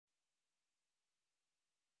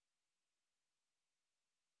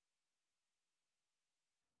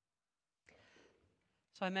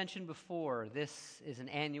So I mentioned before, this is an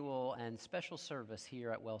annual and special service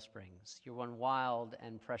here at WellSprings, your one wild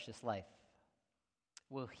and precious life.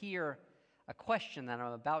 We'll hear a question that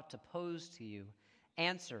I'm about to pose to you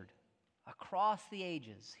answered across the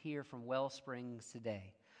ages here from WellSprings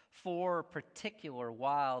today. 4 particular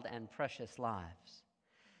wild and precious lives.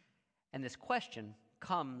 And this question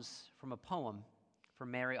comes from a poem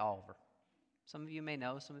from Mary Oliver. Some of you may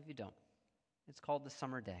know, some of you don't. It's called The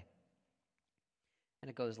Summer Day. And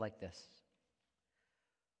it goes like this.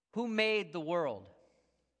 Who made the world?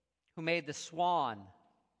 Who made the swan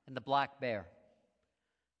and the black bear?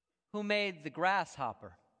 Who made the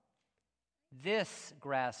grasshopper? This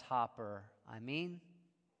grasshopper, I mean.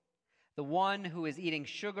 The one who is eating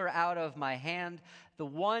sugar out of my hand, the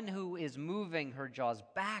one who is moving her jaws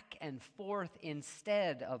back and forth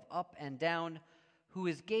instead of up and down, who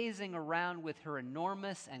is gazing around with her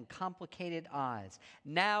enormous and complicated eyes.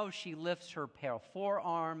 Now she lifts her pale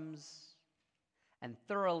forearms and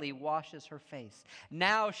thoroughly washes her face.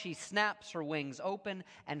 Now she snaps her wings open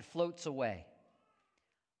and floats away.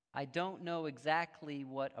 I don't know exactly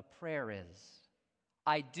what a prayer is.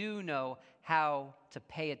 I do know how to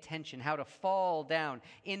pay attention, how to fall down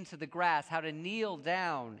into the grass, how to kneel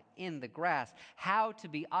down in the grass, how to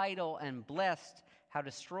be idle and blessed, how to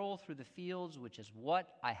stroll through the fields, which is what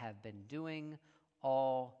I have been doing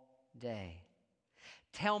all day.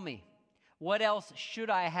 Tell me, what else should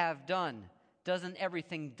I have done? Doesn't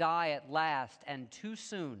everything die at last and too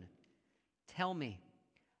soon? Tell me,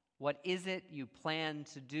 what is it you plan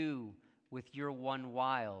to do with your one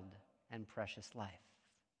wild and precious life?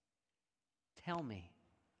 Tell me,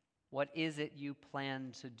 what is it you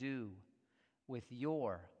plan to do with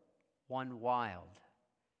your one wild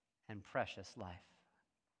and precious life?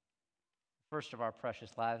 First of our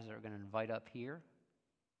precious lives that we're going to invite up here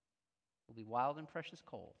will be wild and precious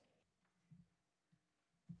Cole.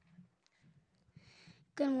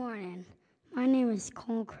 Good morning. My name is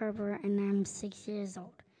Cole Kerper, and I'm 6 years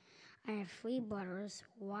old. I have 3 brothers,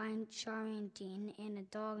 Wyatt, Charlie, and Dean, and a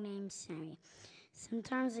dog named Sammy.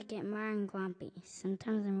 Sometimes I get mad and grumpy.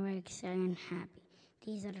 Sometimes I'm very excited and happy.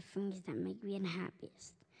 These are the things that make me the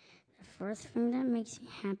happiest. The first thing that makes me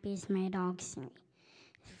happy is my dog Sammy.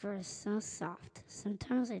 His fur is so soft.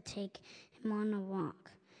 Sometimes I take him on a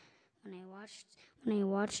walk. When I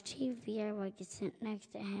watch TV, I like to sit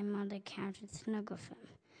next to him on the couch and snuggle with him.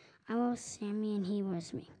 I love Sammy and he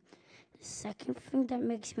loves me. The second thing that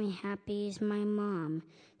makes me happy is my mom.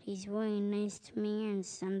 She's really nice to me and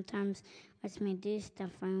sometimes lets me do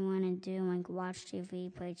stuff I want to do, like watch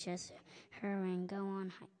TV, play chess with her, and go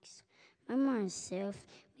on hikes. My mom is so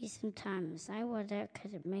funny sometimes. I love that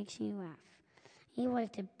because it makes me laugh. We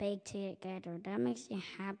like to bake together. That makes me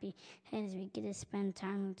happy as we get to spend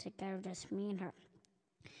time together, just me and her.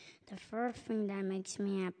 The third thing that makes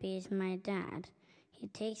me happy is my dad. He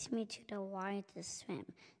takes me to the water to swim.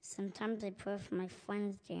 Sometimes I play with my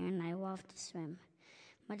friends there and I love to swim.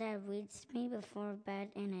 My dad reads me before bed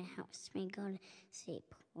and it helps me go to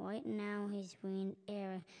sleep. Right now he's reading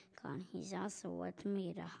Aragon. He's also with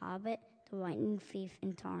me The Hobbit, The Lightning Thief,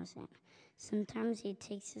 and Tarzan. Sometimes he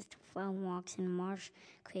takes us to fun walks in Marsh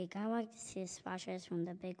Creek. I like to see the splashes from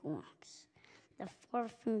the big rocks. The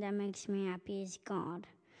fourth thing that makes me happy is God.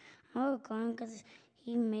 I love God because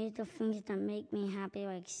he made the things that make me happy,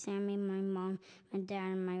 like Sammy, my mom, my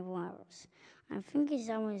dad, and my brothers. I think he's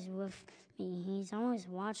always with me. He's always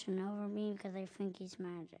watching over me because I think he's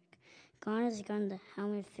magic. God is going to help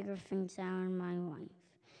me figure things out in my life.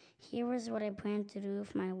 Here is what I plan to do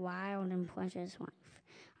with my wild and precious life.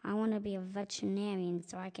 I want to be a veterinarian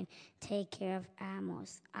so I can take care of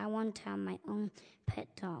animals. I want to have my own pet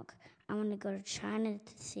dog. I want to go to China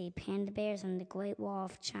to see panda bears and the Great Wall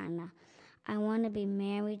of China. I want to be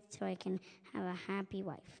married so I can have a happy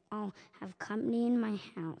life. I'll have company in my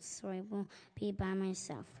house so I won't be by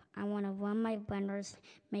myself. I want to run my brothers,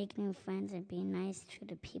 make new friends, and be nice to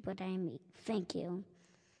the people that I meet. Thank you.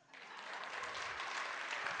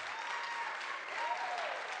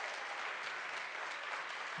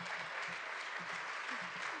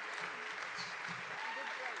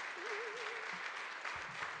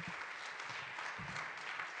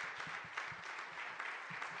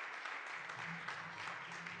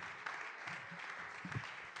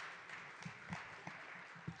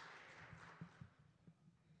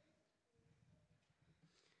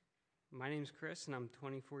 My name's Chris, and I'm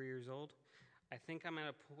 24 years old. I think I'm at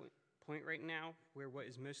a point right now where what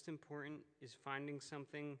is most important is finding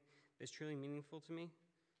something that's truly meaningful to me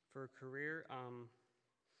for a career.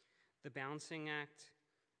 The balancing act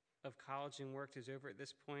of college and work is over at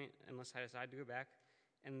this point, unless I decide to go back,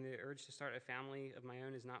 and the urge to start a family of my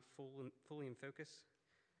own is not fully in focus.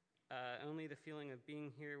 only the feeling of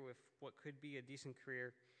being here with what could be a decent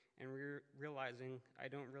career and realizing I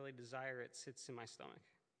don't really desire it sits in my stomach.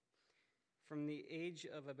 From the age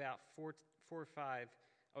of about 4 or 5,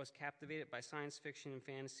 I was captivated by science fiction and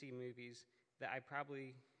fantasy movies that I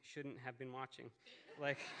probably shouldn't have been watching,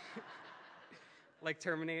 like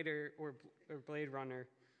Terminator or Blade Runner,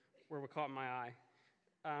 were what caught my eye.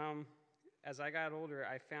 As I got older,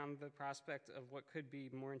 I found the prospect of what could be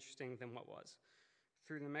more interesting than what was.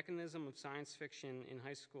 Through the mechanism of science fiction in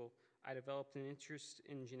high school, I developed an interest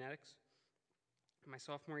in genetics. My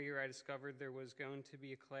sophomore year, I discovered there was going to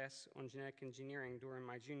be a class on genetic engineering during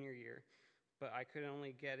my junior year, but I could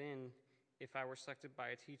only get in if I were selected by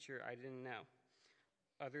a teacher I didn't know,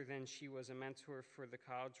 other than she was a mentor for the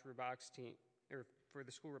college robotics team, or for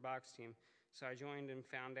the school robotics team. So I joined and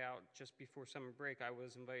found out just before summer break I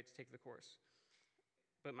was invited to take the course.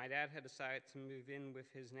 But my dad had decided to move in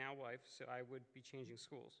with his now wife, so I would be changing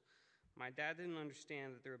schools. My dad didn't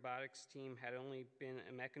understand that the robotics team had only been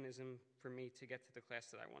a mechanism for me to get to the class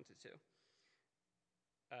that I wanted to.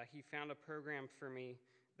 He found a program for me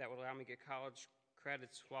that would allow me to get college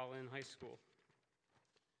credits while in high school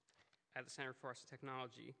at the Center for Arts and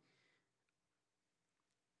Technology.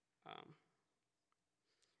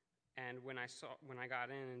 And when I got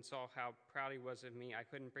in and saw how proud he was of me, I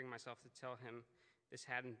couldn't bring myself to tell him this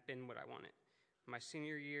hadn't been what I wanted. My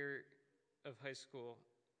senior year of high school,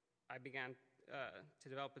 I began to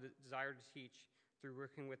develop a desire to teach through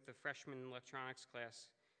working with the freshman electronics class,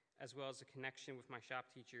 as well as a connection with my shop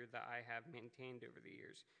teacher that I have maintained over the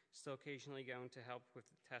years, still occasionally going to help with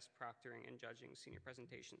the test proctoring and judging senior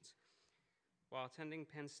presentations. While attending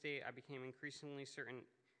Penn State, I became increasingly certain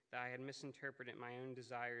that I had misinterpreted my own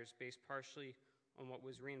desires based partially on what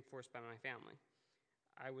was reinforced by my family.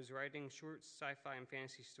 I was writing short sci-fi and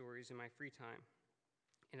fantasy stories in my free time,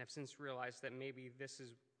 and have since realized that maybe this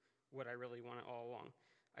is what I really wanted all along.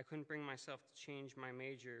 I couldn't bring myself to change my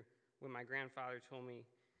major when my grandfather told me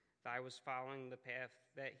that I was following the path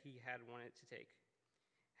that he had wanted to take.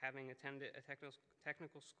 Having attended a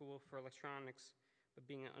technical school for electronics, but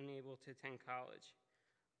being unable to attend college,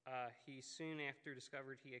 he soon after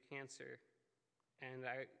discovered he had cancer, and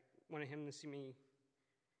I wanted him to see me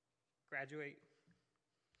graduate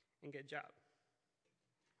and get a job.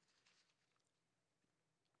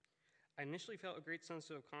 I initially felt a great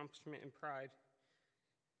sense of accomplishment and pride,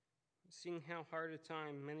 seeing how hard a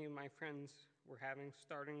time many of my friends were having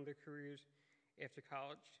starting their careers after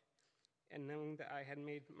college, and knowing that I had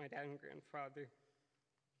made my dad and grandfather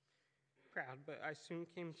proud, but I soon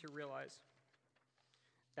came to realize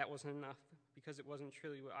that wasn't enough because it wasn't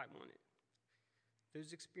truly what I wanted.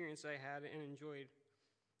 Those experiences I had and enjoyed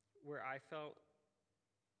where I felt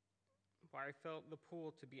the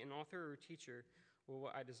pull to be an author or a teacher were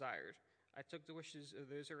what I desired. I took the wishes of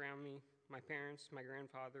those around me, my parents, my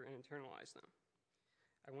grandfather, and internalized them.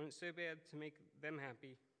 I wanted so bad to make them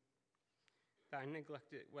happy that I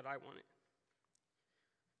neglected what I wanted.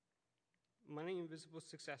 Money and visible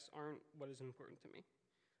success aren't what is important to me.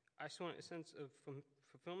 I just want a sense of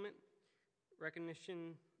fulfillment.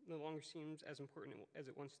 Recognition no longer seems as important as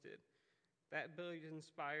it once did. That ability to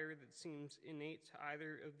inspire that seems innate to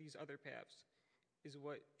either of these other paths is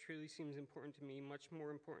what truly seems important to me, much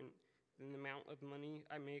more important than the amount of money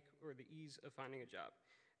I make or the ease of finding a job,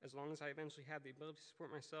 as long as I eventually have the ability to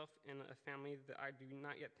support myself and a family that I do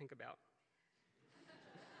not yet think about.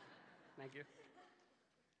 Thank you.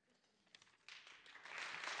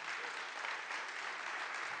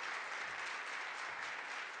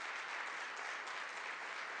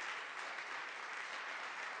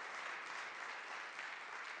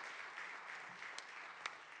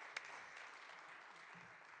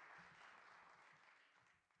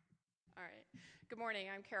 All right. Good morning.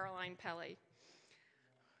 I'm Caroline Pelley.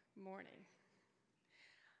 Good morning.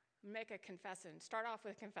 Make a confession. Start off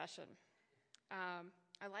with a confession.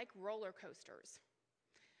 I like roller coasters.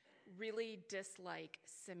 Really dislike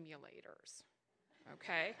simulators.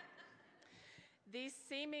 Okay? These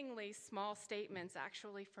seemingly small statements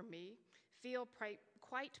actually, for me, feel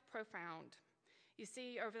quite profound. You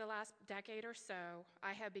see, over the last decade or so,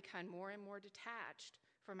 I have become more and more detached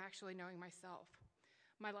from actually knowing myself.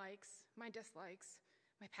 My likes, my dislikes,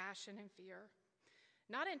 my passion and fear.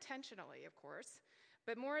 Not intentionally, of course,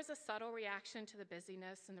 but more as a subtle reaction to the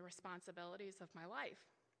busyness and the responsibilities of my life.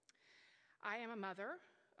 I am a mother,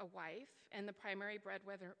 a wife, and the primary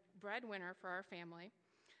breadwinner for our family.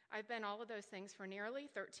 I've been all of those things for nearly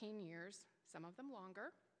 13 years, some of them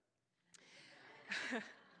longer.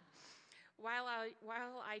 While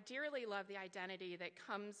I dearly love the identity that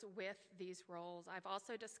comes with these roles, I've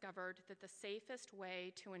also discovered that the safest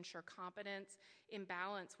way to ensure competence in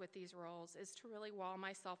balance with these roles is to really wall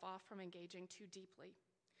myself off from engaging too deeply,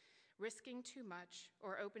 risking too much,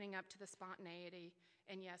 or opening up to the spontaneity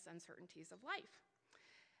and, yes, uncertainties of life.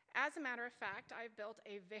 As a matter of fact, I've built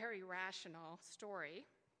a very rational story,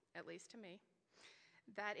 at least to me,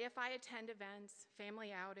 that if I attend events,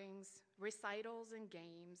 family outings, recitals, and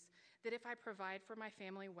games, that if I provide for my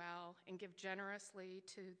family well and give generously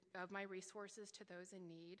of my resources to those in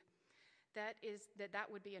need, that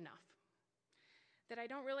would be enough. That I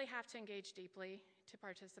don't really have to engage deeply to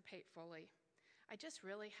participate fully. I just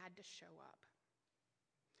really had to show up.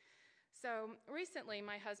 So recently,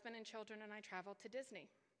 my husband and children and I traveled to Disney.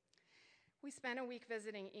 We spent a week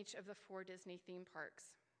visiting each of the 4 Disney theme parks.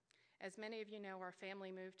 As many of you know, our family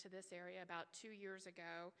moved to this area about 2 years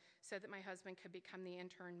ago so that my husband could become the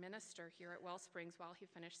intern minister here at WellSprings while he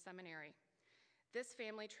finished seminary. This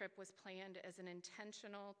family trip was planned as an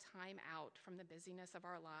intentional time out from the busyness of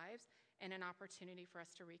our lives and an opportunity for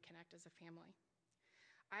us to reconnect as a family.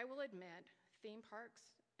 I will admit, theme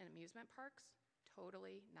parks and amusement parks,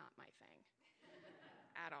 totally not my thing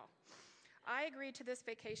at all. I agreed to this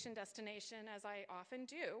vacation destination, as I often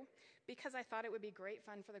do, because I thought it would be great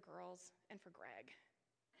fun for the girls and for Greg.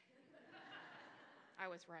 I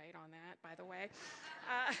was right on that, by the way.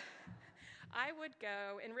 I would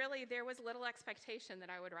go, and really there was little expectation that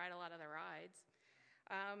I would ride a lot of the rides.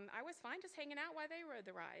 I was fine just hanging out while they rode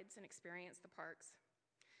the rides and experienced the parks.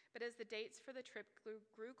 But as the dates for the trip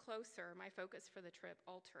grew closer, my focus for the trip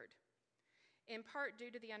altered. In part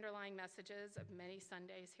due to the underlying messages of many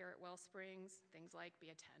Sundays here at WellSprings, things like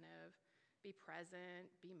be attentive, be present,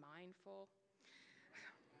 be mindful.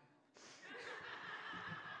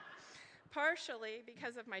 Partially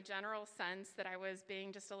because of my general sense that I was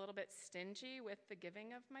being just a little bit stingy with the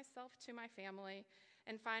giving of myself to my family,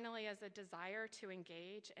 and finally as a desire to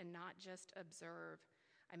engage and not just observe,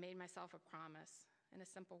 I made myself a promise, and a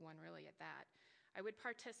simple one really at that. I would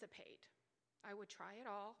participate. I would try it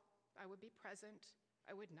all. I would be present.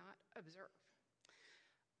 I would not observe.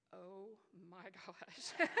 Oh my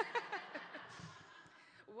gosh.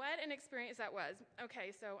 What an experience that was.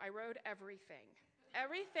 Okay, so I rode everything.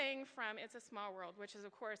 Everything from It's a Small World, which is,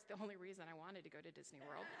 of course, the only reason I wanted to go to Disney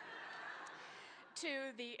World,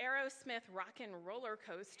 to the Aerosmith rock and roller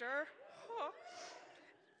coaster,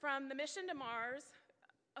 from the Mission to Mars,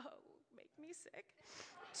 make me sick,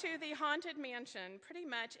 to the Haunted Mansion. Pretty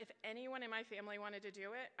much, if anyone in my family wanted to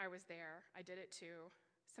do it, I was there. I did it too.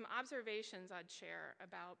 Some observations I'd share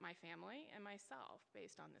about my family and myself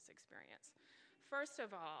based on this experience. First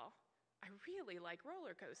of all, I really like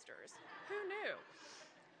roller coasters. Who knew?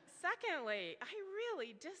 Secondly, I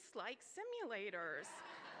really dislike simulators.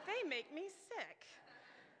 They make me sick.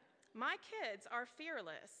 My kids are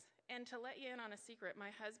fearless. And to let you in on a secret,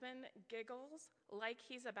 my husband giggles like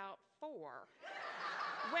he's about 4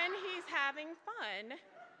 when he's having fun.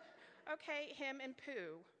 Okay, him and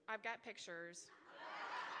Pooh. I've got pictures.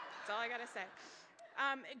 That's all I gotta say.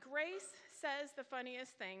 Grace says the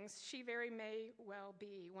funniest things. She very may well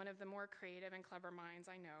be one of the more creative and clever minds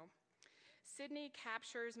I know. Sydney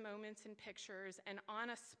captures moments in pictures and on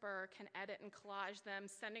a spur can edit and collage them,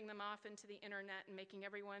 sending them off into the internet and making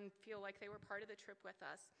everyone feel like they were part of the trip with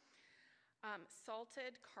us.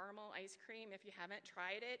 Salted caramel ice cream, if you haven't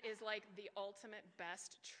tried it, is like the ultimate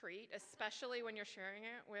best treat, especially when you're sharing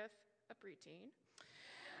it with a preteen.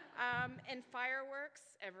 And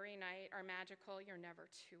fireworks every night are magical. You're never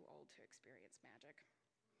too old to experience magic.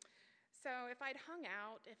 So if I'd hung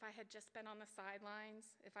out, if I had just been on the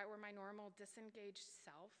sidelines, if I were my normal disengaged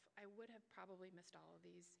self, I would have probably missed all of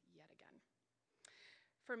these yet again.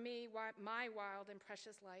 For me, my wild and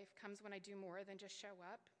precious life comes when I do more than just show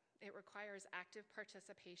up. It requires active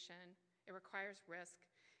participation. It requires risk.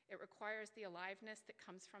 It requires the aliveness that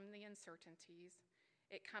comes from the uncertainties.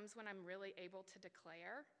 It comes when I'm really able to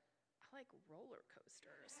declare, I like roller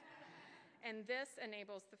coasters. And this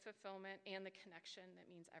enables the fulfillment and the connection that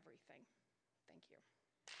means everything. Thank you.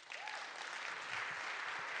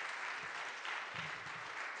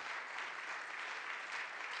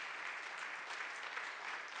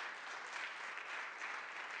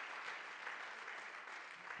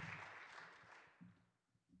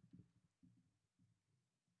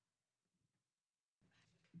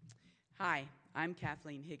 Hi, I'm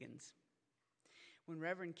Kathleen Higgens. When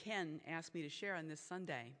Reverend Ken asked me to share on this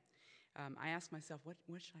Sunday, I asked myself,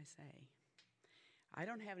 what should I say? I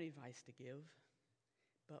don't have any advice to give,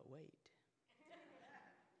 but wait.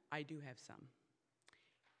 I do have some.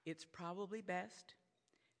 It's probably best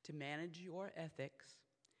to manage your ethics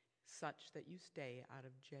such that you stay out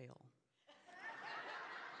of jail.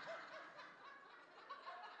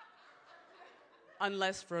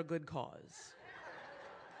 Unless for a good cause.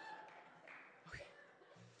 Okay.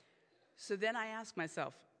 So then I ask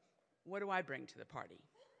myself, what do I bring to the party?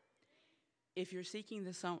 If you're seeking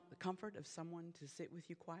the comfort of someone to sit with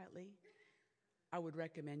you quietly, I would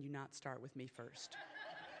recommend you not start with me first.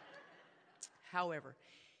 However,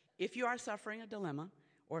 if you are suffering a dilemma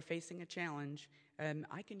or facing a challenge,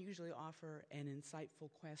 I can usually offer an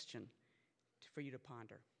insightful question for you to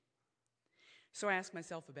ponder. So I ask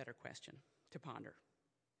myself a better question to ponder.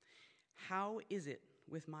 How is it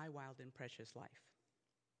with my wild and precious life?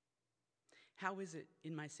 How is it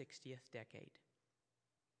in my 60th decade?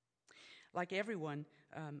 Like everyone,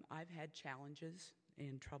 I've had challenges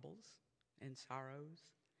and troubles and sorrows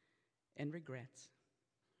and regrets.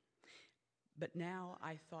 But now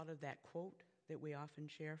I thought of that quote that we often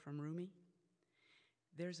share from Rumi.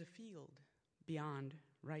 There's a field beyond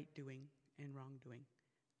right doing and wrongdoing.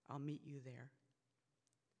 I'll meet you there.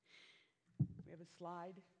 We have a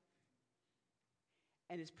slide,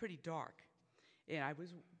 and it's pretty dark. And I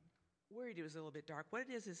was worried it was a little bit dark. What it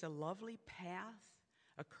is a lovely path,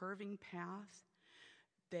 a curving path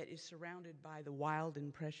that is surrounded by the wild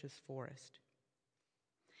and precious forest.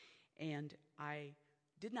 And I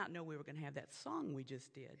did not know we were going to have that song we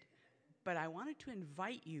just did, but I wanted to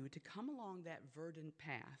invite you to come along that verdant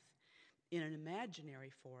path in an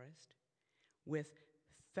imaginary forest with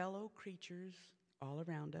fellow creatures all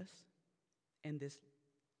around us and this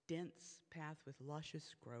dense path with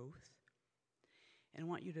luscious growth. And I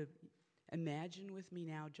want you to imagine with me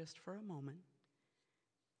now, just for a moment,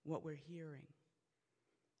 what we're hearing.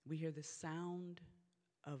 We hear the sound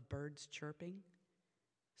of birds chirping,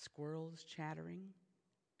 squirrels chattering,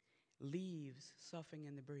 leaves soughing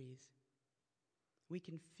in the breeze. We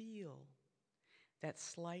can feel that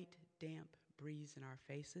slight, damp breeze in our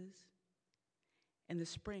faces and the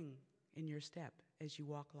spring in your step as you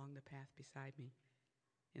walk along the path beside me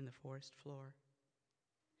in the forest floor.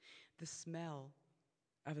 The smell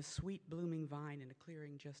of a sweet blooming vine in a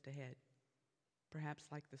clearing just ahead, perhaps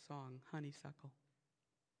like the song Honeysuckle.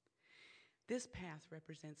 This path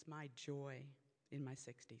represents my joy in my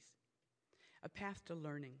 60s, a path to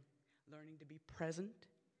learning to be present,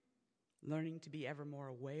 learning to be ever more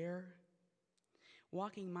aware,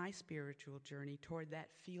 walking my spiritual journey toward that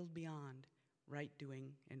field beyond right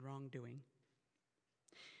doing and wrongdoing.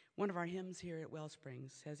 One of our hymns here at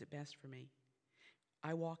WellSprings says it best for me.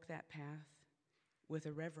 I walk that path with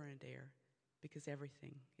a reverent air because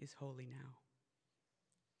everything is holy now.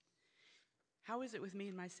 How is it with me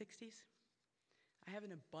in my 60s? I have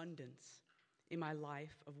an abundance in my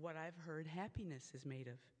life of what I've heard happiness is made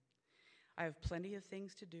of. I have plenty of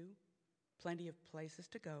things to do, plenty of places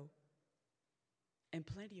to go, and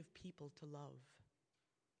plenty of people to love.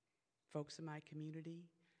 Folks in my community,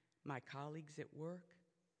 my colleagues at work,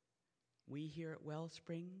 we here at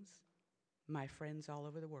WellSprings, my friends all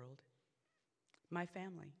over the world, my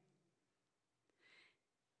family,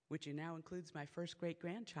 which now includes my first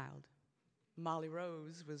great-grandchild. Molly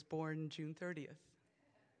Rose was born June 30th.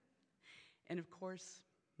 And of course,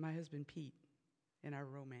 my husband Pete and our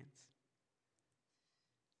romance.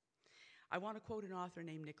 I want to quote an author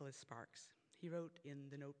named Nicholas Sparks. He wrote in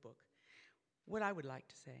the notebook what I would like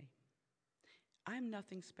to say. I'm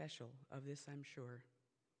nothing special of this, I'm sure.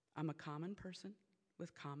 I'm a common person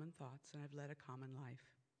with common thoughts, and I've led a common life.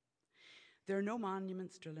 There are no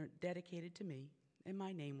monuments dedicated to me, and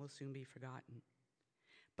my name will soon be forgotten.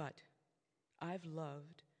 But I've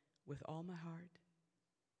loved with all my heart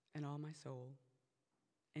and all my soul,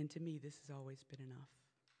 and to me this has always been enough.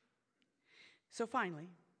 So finally,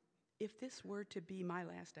 if this were to be my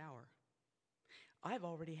last hour, I've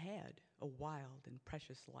already had a wild and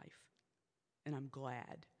precious life, and I'm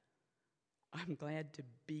glad. I'm glad to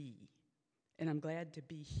be, and I'm glad to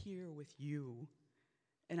be here with you,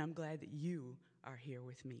 and I'm glad that you are here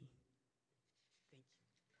with me. Thank you.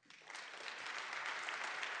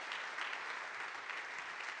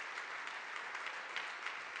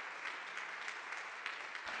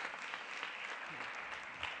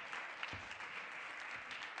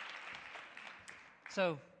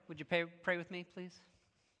 So, would you pray with me, please?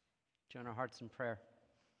 Join our hearts in prayer.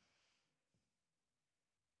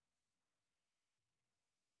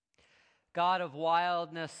 God of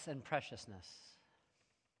wildness and preciousness,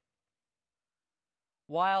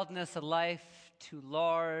 wildness of life too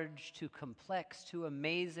large, too complex, too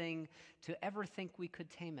amazing to ever think we could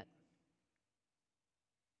tame it.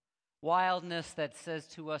 Wildness that says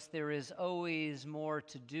to us there is always more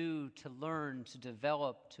to do, to learn, to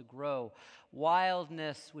develop, to grow.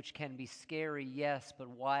 Wildness which can be scary, yes, but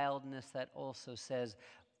wildness that also says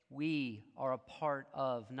we are a part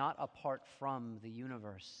of, not apart from, the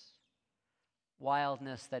universe.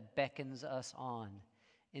 Wildness that beckons us on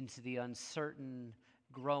into the uncertain,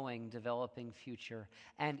 growing, developing future,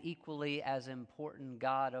 and equally as important,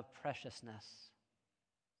 God of preciousness.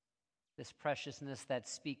 This preciousness that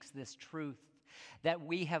speaks this truth, that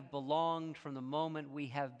we have belonged from the moment we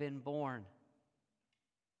have been born,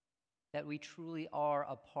 that we truly are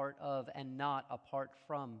a part of and not apart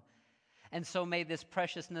from. And so may this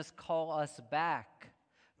preciousness call us back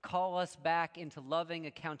into loving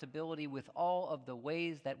accountability with all of the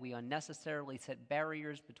ways that we unnecessarily set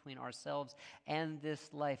barriers between ourselves and this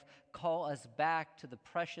life. Call us back to the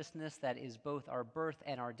preciousness that is both our birth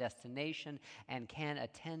and our destination and can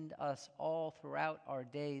attend us all throughout our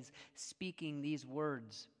days, speaking these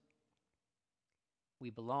words: we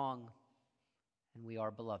belong and we are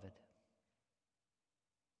beloved.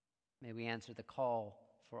 May we answer the call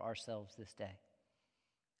for ourselves this day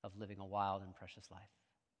of living a wild and precious life.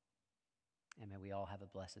 And may we all have a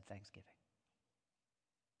blessed Thanksgiving.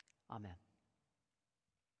 Amen.